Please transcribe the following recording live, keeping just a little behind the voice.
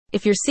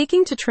If you're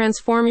seeking to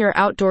transform your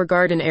outdoor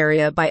garden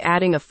area by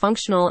adding a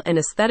functional and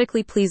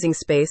aesthetically pleasing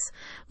space,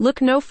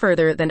 look no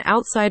further than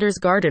Outsiders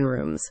Garden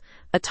Rooms,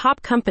 a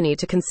top company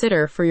to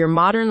consider for your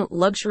modern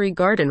luxury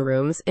garden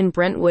rooms in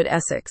Brentwood,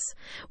 Essex.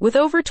 With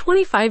over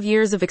 25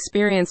 years of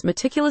experience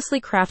meticulously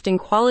crafting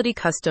quality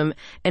custom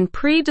and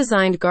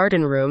pre-designed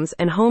garden rooms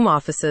and home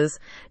offices,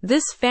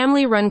 this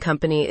family-run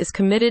company is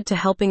committed to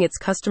helping its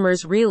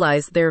customers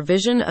realize their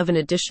vision of an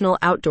additional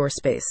outdoor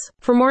space.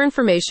 For more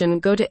information,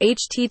 go to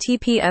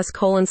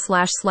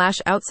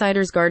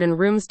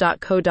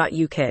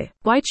https://outsidersgardenrooms.co.uk.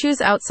 Why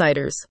choose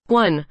Outsiders?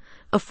 1.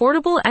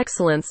 Affordable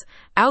excellence.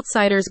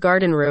 Outsiders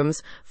Garden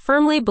Rooms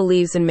firmly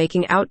believes in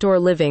making outdoor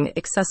living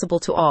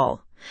accessible to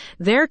all.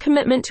 Their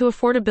commitment to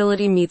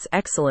affordability meets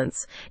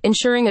excellence,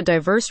 ensuring a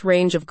diverse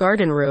range of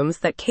garden rooms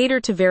that cater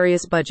to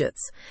various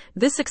budgets.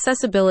 This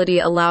accessibility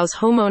allows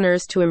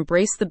homeowners to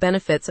embrace the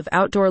benefits of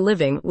outdoor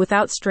living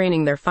without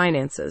straining their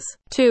finances.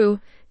 2.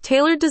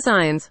 Tailored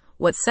designs.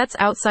 What sets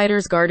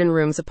Outsiders Garden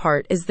Rooms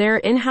apart is their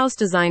in-house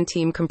design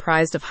team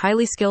comprised of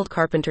highly skilled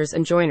carpenters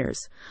and joiners.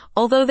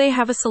 Although they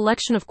have a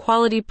selection of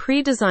quality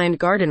pre-designed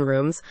garden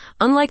rooms,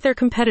 unlike their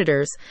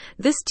competitors,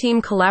 this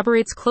team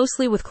collaborates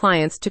closely with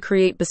clients to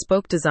create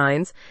bespoke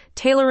designs,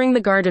 tailoring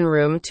the garden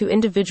room to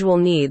individual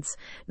needs.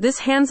 This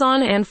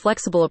hands-on and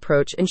flexible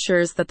approach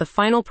ensures that the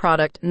final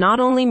product not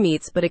only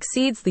meets but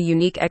exceeds the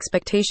unique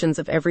expectations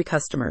of every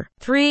customer.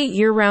 3.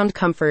 Year-round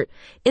comfort.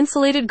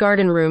 Insulated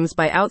garden rooms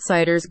by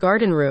Outsiders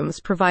Garden Rooms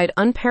provide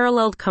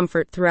unparalleled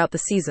comfort throughout the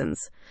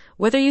seasons.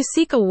 Whether you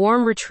seek a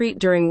warm retreat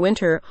during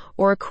winter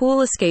or a cool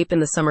escape in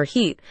the summer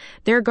heat,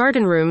 their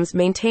garden rooms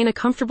maintain a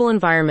comfortable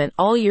environment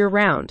all year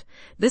round.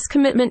 This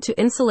commitment to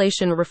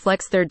insulation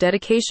reflects their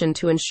dedication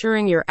to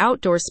ensuring your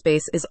outdoor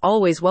space is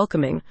always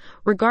welcoming,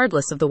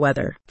 regardless of the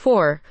weather.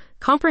 4.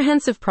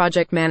 Comprehensive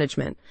project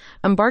management.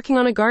 Embarking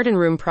on a garden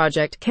room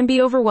project can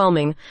be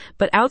overwhelming,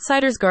 but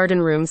Outsiders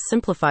Garden Rooms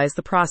simplifies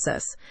the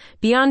process.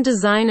 Beyond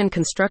design and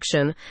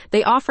construction,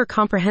 they offer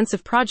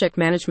comprehensive project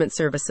management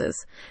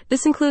services.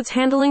 This includes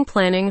handling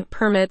planning,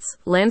 permits,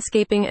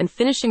 landscaping, and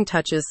finishing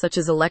touches such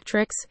as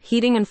electrics,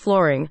 heating, and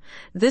flooring.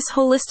 This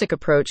holistic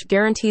approach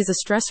guarantees a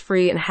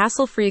stress-free and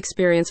hassle-free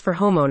experience for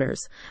homeowners,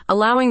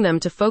 allowing them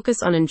to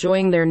focus on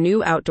enjoying their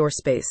new outdoor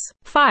space.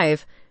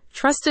 5.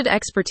 Trusted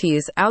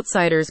expertise.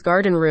 Outsiders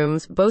Garden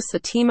Rooms boasts a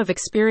team of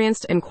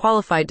experienced and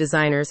qualified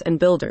designers and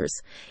builders.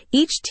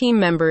 Each team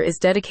member is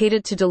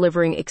dedicated to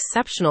delivering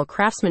exceptional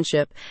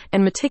craftsmanship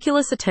and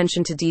meticulous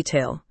attention to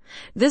detail.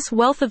 This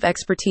wealth of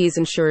expertise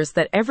ensures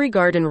that every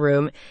garden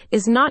room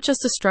is not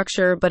just a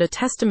structure but a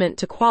testament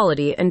to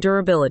quality and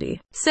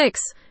durability. 6.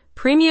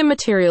 Premium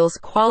materials.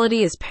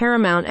 Quality is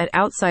paramount at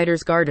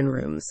Outsiders Garden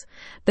Rooms.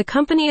 The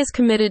company is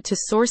committed to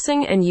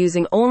sourcing and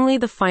using only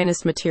the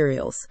finest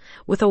materials.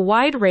 With a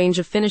wide range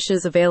of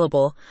finishes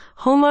available,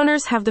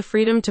 homeowners have the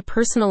freedom to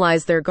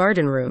personalize their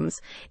garden rooms,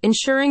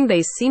 ensuring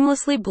they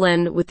seamlessly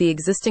blend with the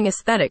existing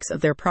aesthetics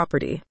of their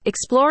property.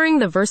 Exploring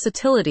the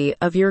versatility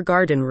of your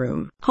garden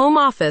room. Home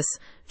office.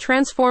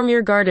 Transform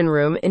your garden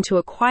room into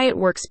a quiet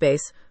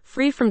workspace,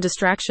 free from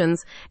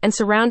distractions, and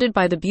surrounded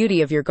by the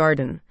beauty of your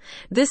garden.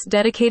 This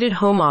dedicated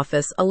home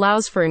office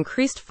allows for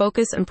increased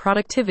focus and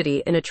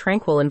productivity in a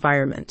tranquil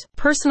environment.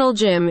 Personal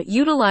gym.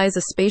 Utilize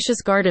a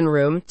spacious garden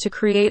room to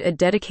create a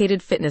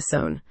dedicated fitness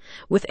zone.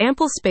 With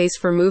ample space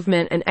for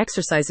movement and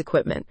exercise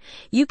equipment,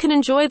 you can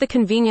enjoy the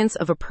convenience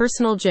of a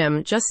personal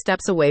gym just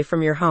steps away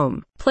from your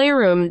home.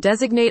 Playroom.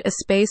 Designate a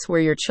space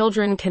where your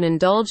children can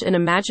indulge in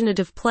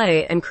imaginative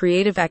play and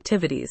creative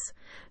activities.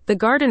 The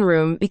garden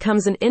room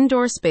becomes an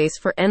indoor space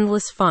for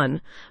endless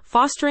fun,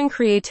 fostering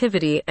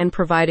creativity and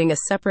providing a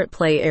separate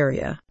play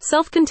area.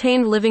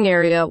 Self-contained living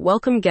area.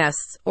 Welcome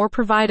guests or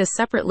provide a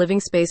separate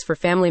living space for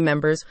family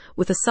members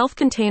with a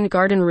self-contained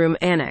garden room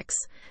annex.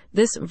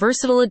 This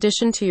versatile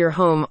addition to your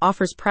home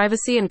offers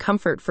privacy and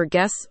comfort for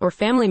guests or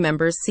family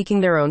members seeking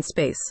their own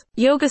space.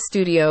 Yoga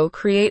studio.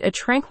 Create a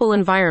tranquil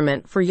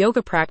environment for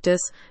yoga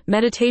practice,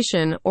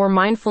 meditation, or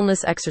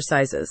mindfulness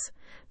exercises.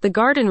 The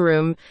garden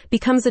room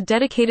becomes a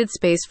dedicated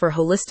space for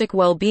holistic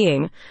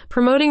well-being,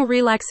 promoting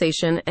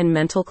relaxation and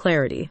mental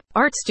clarity.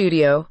 Art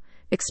studio.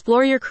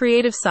 Explore your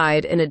creative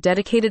side in a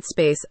dedicated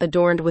space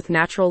adorned with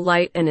natural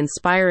light and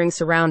inspiring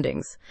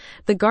surroundings.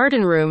 The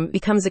garden room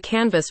becomes a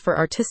canvas for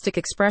artistic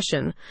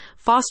expression,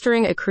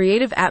 fostering a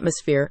creative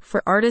atmosphere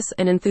for artists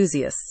and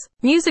enthusiasts.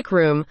 Music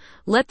room.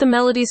 Let the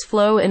melodies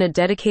flow in a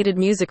dedicated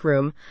music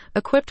room,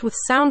 equipped with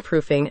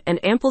soundproofing and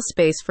ample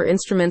space for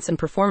instruments and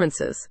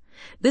performances.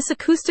 This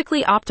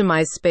acoustically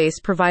optimized space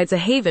provides a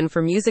haven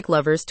for music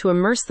lovers to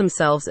immerse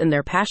themselves in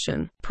their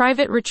passion.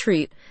 Private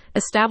retreat.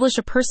 Establish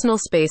a personal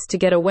space to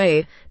get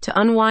away, to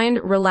unwind,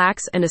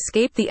 relax, and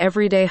escape the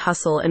everyday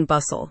hustle and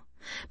bustle.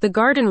 The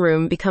garden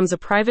room becomes a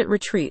private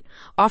retreat,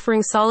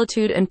 offering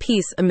solitude and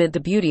peace amid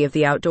the beauty of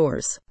the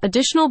outdoors.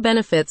 Additional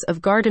benefits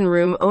of garden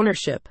room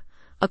ownership.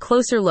 A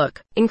closer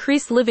look.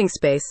 Increased living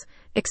space.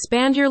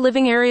 Expand your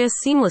living area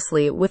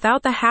seamlessly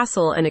without the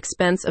hassle and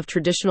expense of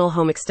traditional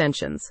home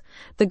extensions.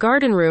 The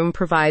garden room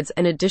provides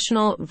an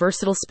additional,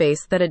 versatile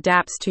space that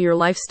adapts to your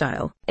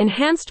lifestyle.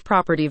 Enhanced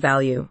property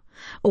value.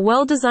 A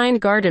well-designed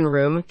garden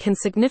room can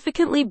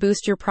significantly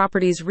boost your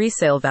property's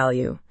resale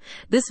value.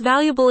 This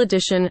valuable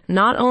addition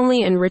not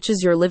only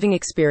enriches your living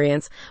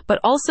experience, but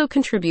also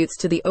contributes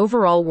to the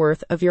overall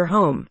worth of your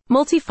home.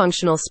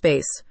 Multifunctional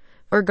space.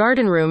 Our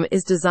garden room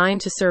is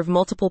designed to serve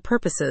multiple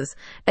purposes,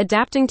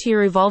 adapting to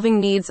your evolving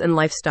needs and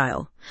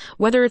lifestyle.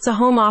 Whether it's a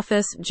home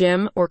office,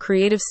 gym, or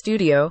creative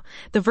studio,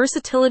 the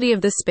versatility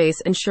of this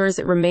space ensures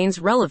it remains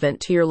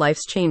relevant to your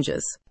life's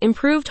changes.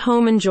 Improved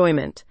home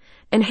enjoyment.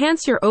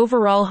 Enhance your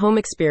overall home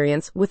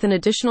experience with an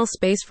additional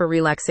space for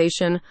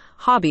relaxation,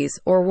 hobbies,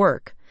 or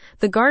work.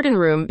 The garden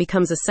room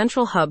becomes a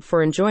central hub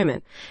for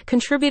enjoyment,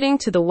 contributing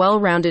to the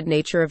well-rounded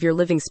nature of your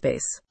living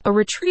space. A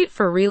retreat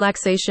for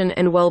relaxation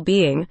and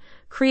well-being.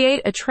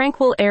 Create a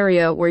tranquil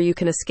area where you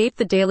can escape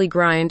the daily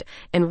grind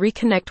and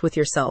reconnect with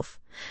yourself.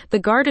 The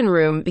garden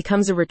room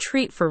becomes a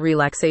retreat for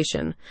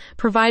relaxation,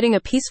 providing a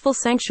peaceful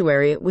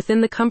sanctuary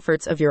within the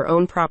comforts of your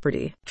own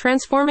property.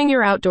 Transforming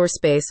your outdoor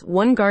space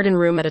one garden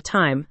room at a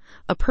time,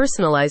 a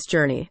personalized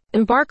journey.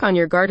 Embark on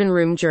your garden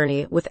room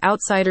journey with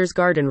Outsiders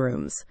Garden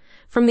Rooms.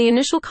 From the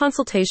initial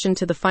consultation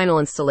to the final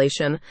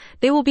installation,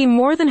 they will be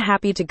more than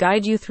happy to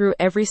guide you through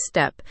every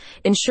step,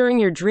 ensuring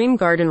your dream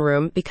garden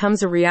room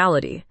becomes a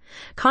reality.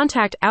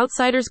 Contact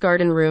Outsiders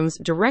Garden Rooms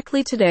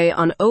directly today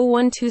on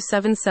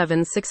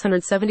 01277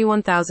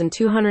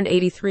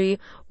 671,283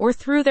 or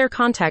through their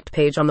contact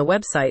page on the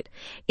website,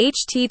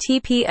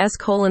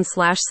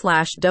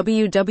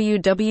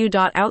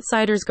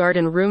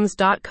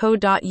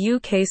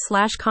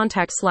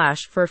 https://www.outsidersgardenrooms.co.uk/contact/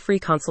 for a free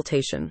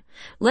consultation.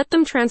 Let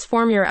them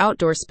transform your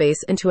outdoor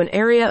space into an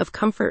area of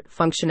comfort,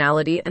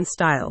 functionality, and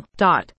style.